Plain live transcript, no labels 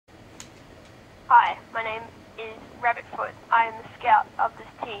name is Rabbitfoot. I am the scout of this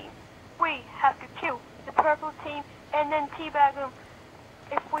team. We have to kill the purple team and then teabag them.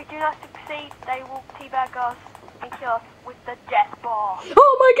 If we do not succeed, they will teabag us and kill us with the death ball.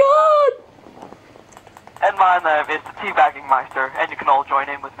 Oh my god! And my name is the Teabagging Meister, and you can all join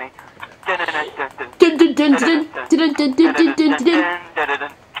in with me. Dun, dun, dun, dun, dun, dun, dun, dun, dun, dun,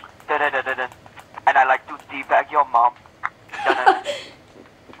 dun. And I like to teabag your mom.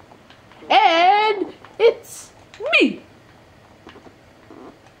 And it's me.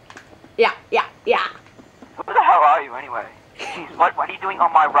 Yeah. Who the hell are you anyway? Jeez, what are you doing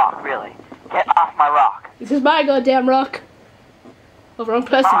on my rock, really? Get off my rock. This is my goddamn rock. Oh, wrong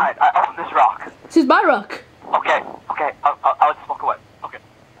person. Alright, I own this rock. This is my rock. Okay, I'll just walk away. Okay.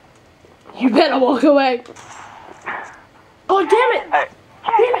 You better walk away. Oh, damn it. Hey,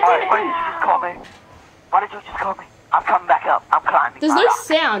 why did you just call me? Why did you just call me? I'm coming back up. I'm climbing. There's no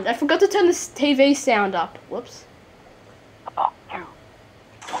sound. I forgot to turn the TV sound up. Whoops. Oh, you.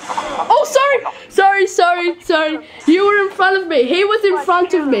 Oh, sorry. You were in front of me. He was in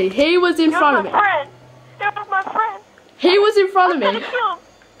front of me. He was in front of me. That was my friend. He was in front of me. I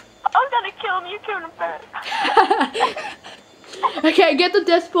was gonna kill him. You killed him first. Okay, get the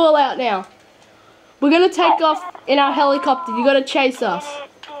death ball out now. We're gonna take off in our helicopter. You gotta chase us.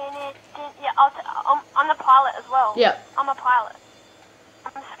 Yeah, I'm the pilot as well. Yep. I'm a pilot.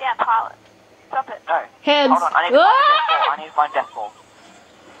 I'm a scout pilot. Stop it. Hey, Heads. hold on, I need to find death ball.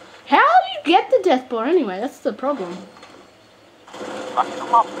 How do you get the death ball anyway? That's the problem. I can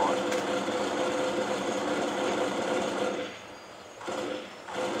come up for it.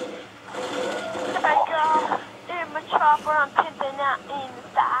 In my chopper, I'm pimping out in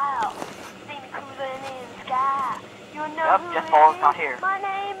style. See me cruising in the sky. You know Yep, who death it ball's is? not here. My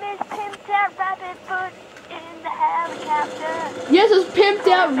name is Pimped Out Rabbitfoot in the helicopter. Yes, it's pimped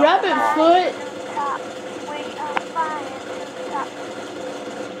out rabbit foot. We are flying to the top.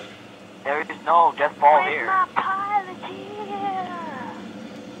 There is no death ball With here. my pilot here.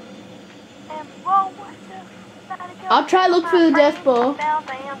 And roll with the I'll try to look for the death ball.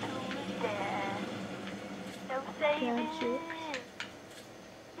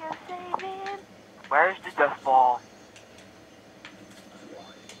 Where's the death ball?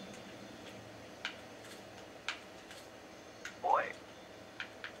 Boy.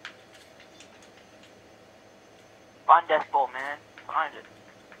 Find death ball, man. Find it.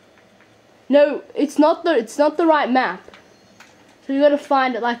 No, it's not the right map. So you gotta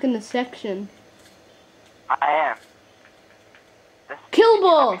find it like in the section. I am. Kill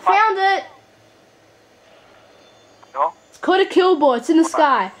ball! Found it! No? It's called a kill ball. It's in the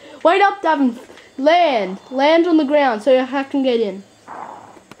sky. Wait up, Davin. Land on the ground so I can get in.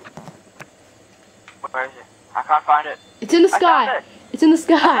 Where is it? I can't find it. It's in the I sky. found it. It's in the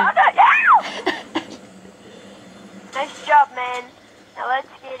sky. Found it, yeah! Nice job, man. Now let's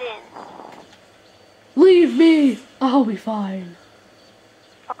get in. Leave me. I'll be fine.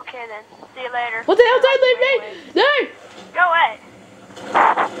 Okay then. See you later. What the hell? Don't leave me! No! Go away.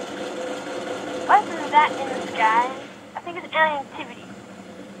 Why isn't that in the sky? I think it's alien activity.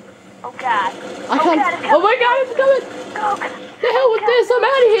 Oh god. I can't. Oh my god, it's coming! Go. The hell with this? I'm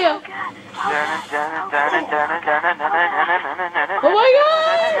out of here! Oh god. Oh my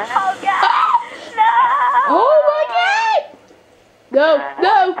god! Oh god. No. Oh my god! No!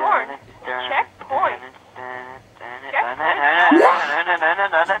 Checkpoint.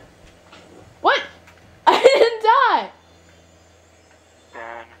 What? I didn't die!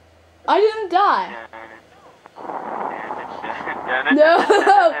 I didn't die! No!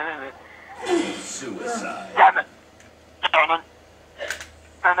 Suicide. Damn it!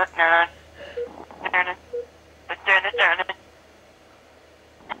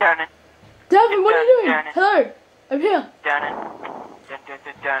 Devin, what are you doing? Hello! I'm here!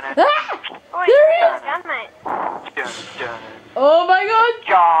 Ah! Oh, There he is! gunmate. Oh my god!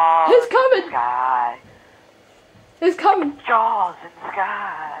 Jaws He's coming. in the sky. He's coming! Jaws in the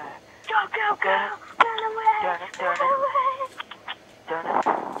sky. Go. Run away. Run away.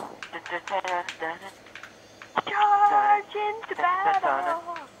 Charge into battle.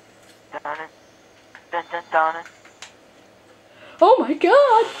 Oh my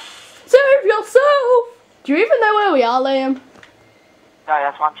god! Save yourself! Do you even know where we are, Liam? No,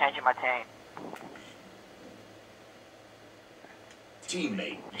 that's why I'm changing my team.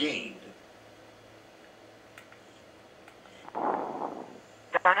 Teammate gained.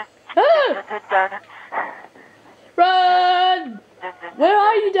 Ah! Run! Where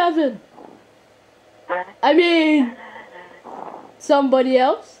are you, Devin? I mean, somebody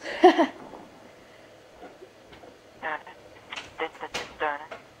else?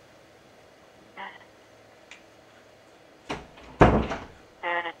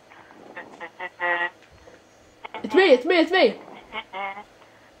 It's me.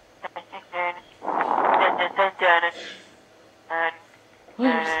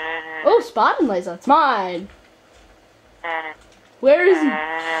 Oh, Spartan laser. It's mine. Where is he?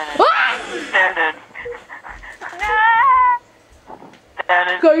 Ah!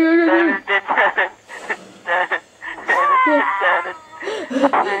 Go.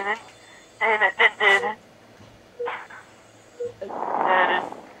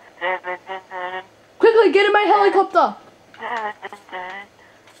 Quickly, get in my helicopter.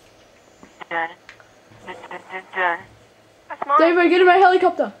 That's mine. David, get in my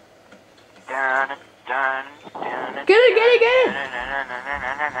helicopter. Get it. Get it.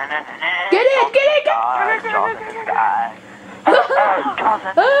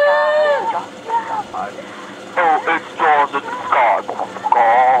 Oh, it's Jaws in the sky.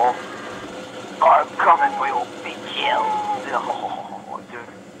 I'm coming for your big kill.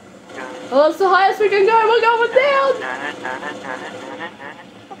 Oh, that's the highest we can go. We're going down.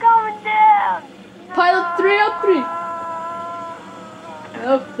 We're going down. Pilot 303.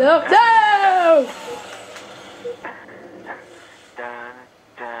 No.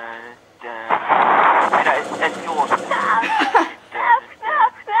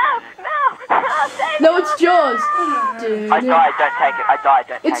 No, it's Jaws. I died, don't take it. I died,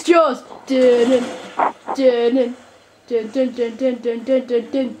 don't take it. It's Jaws.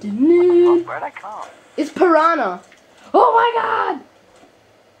 Where'd I come? It's Piranha. Oh my god.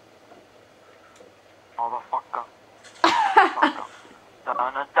 Motherfucker.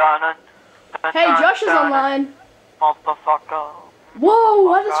 Hey, Josh is online. Motherfucker.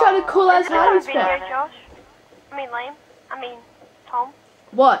 Whoa, I just found a cool ass Is this hiding on video, spot. Josh? Liam? Tom?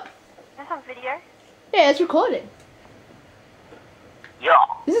 What? Is this on video? Yeah, it's recording. Yeah.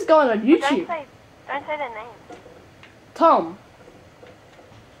 This is going on YouTube. Don't say their name. Tom.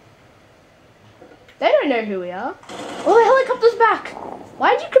 They don't know who we are. Oh, the helicopter's back.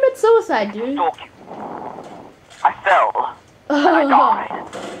 Why'd you commit suicide, dude? Stalk you. I fell. And I died.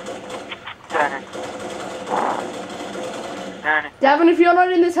 Davin, if you're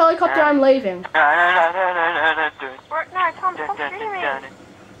not in this helicopter, I'm leaving. No, Tom, stop shooting me.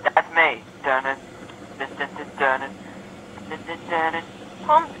 That's me.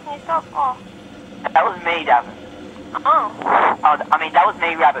 Tom, can you stop? Oh. That was me, Davin. Oh. That was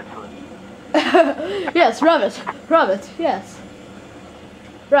me, Rabbit Foot. Yes, Rabbit, yes.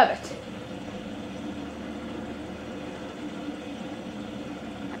 Rabbit.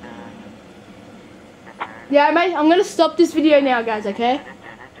 Yeah, mate, I'm gonna stop this video now, guys, okay?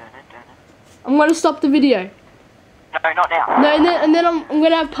 I'm gonna stop the video. No, not now. No, and then I'm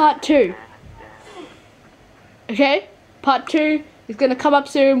gonna have part 2. Okay? Part 2 is gonna come up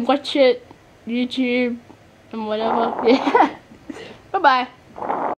soon. Watch it, YouTube, and whatever. Yeah. Bye-bye.